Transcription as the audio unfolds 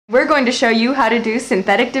We're going to show you how to do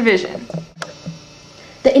synthetic division.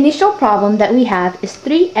 The initial problem that we have is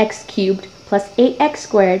 3x cubed plus 8x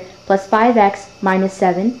squared plus 5x minus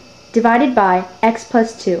 7 divided by x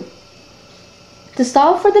plus 2. To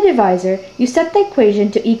solve for the divisor, you set the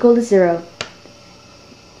equation to equal to 0.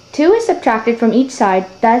 2 is subtracted from each side,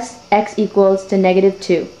 thus x equals to negative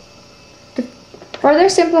 2. To further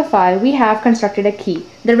simplify, we have constructed a key.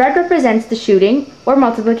 The red represents the shooting or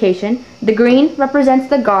multiplication, the green represents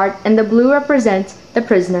the guard, and the blue represents the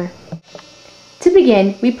prisoner. To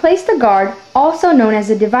begin, we place the guard, also known as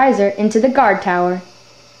the divisor, into the guard tower.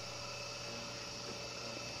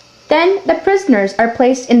 Then the prisoners are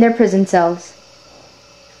placed in their prison cells.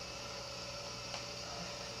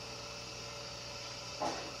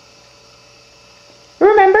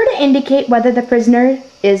 Remember to indicate whether the prisoner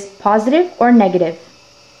is positive or negative.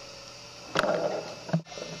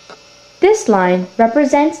 This line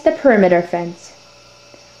represents the perimeter fence.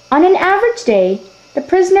 On an average day, the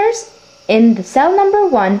prisoners in the cell number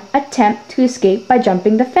 1 attempt to escape by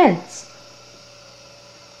jumping the fence.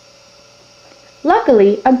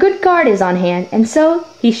 Luckily, a good guard is on hand, and so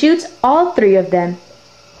he shoots all 3 of them.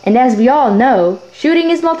 And as we all know,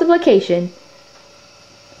 shooting is multiplication.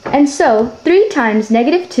 And so 3 times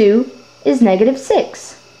negative 2 is negative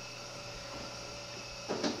 6.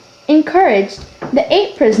 Encouraged, the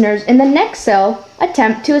 8 prisoners in the next cell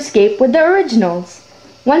attempt to escape with the originals.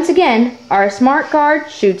 Once again, our smart guard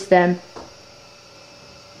shoots them.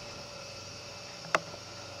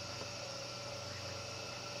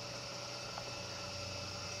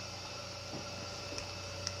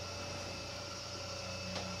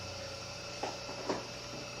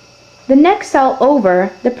 The next cell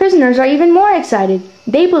over, the prisoners are even more excited.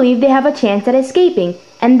 They believe they have a chance at escaping,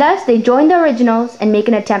 and thus they join the originals and make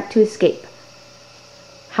an attempt to escape.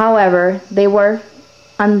 However, they were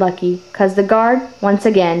unlucky, because the guard, once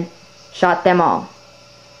again, shot them all.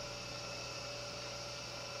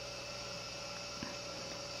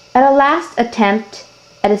 At a last attempt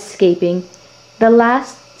at escaping, the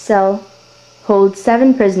last cell holds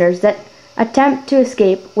 7 prisoners that attempt to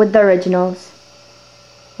escape with the originals.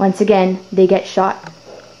 Once again, they get shot.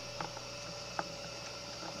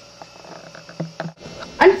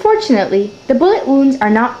 Unfortunately, the bullet wounds are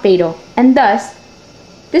not fatal, and thus,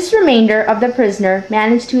 this remainder of the prisoner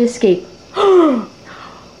managed to escape. Through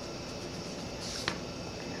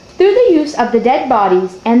the use of the dead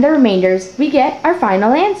bodies and the remainders, we get our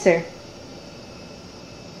final answer.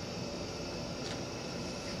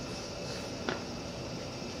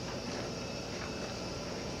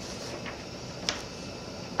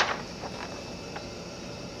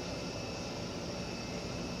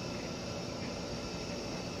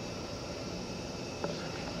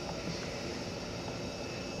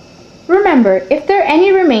 Remember, if there are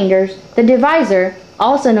any remainders, the divisor,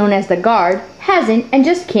 also known as the guard, hasn't and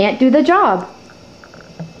just can't do the job.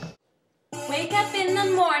 Wake up in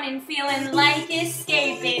the morning feeling like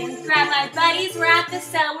escaping. Grab my buddies, we're at the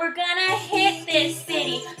cell, we're gonna hit this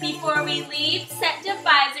city. Before we leave, set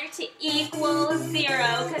divisor to equal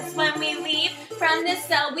 0. Cause when we leave from this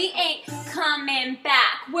cell, we ain't coming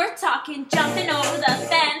back. We're talking jumping over the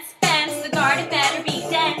fence. The guard it better be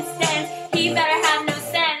dense. He better have no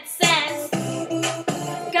sense.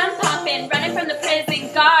 Gun popping, running from the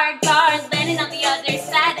prison guard, landing on the other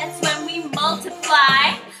side. That's when we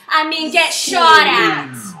multiply. I mean, get shot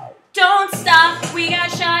at. Don't stop, we got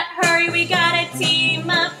shot, hurry, we got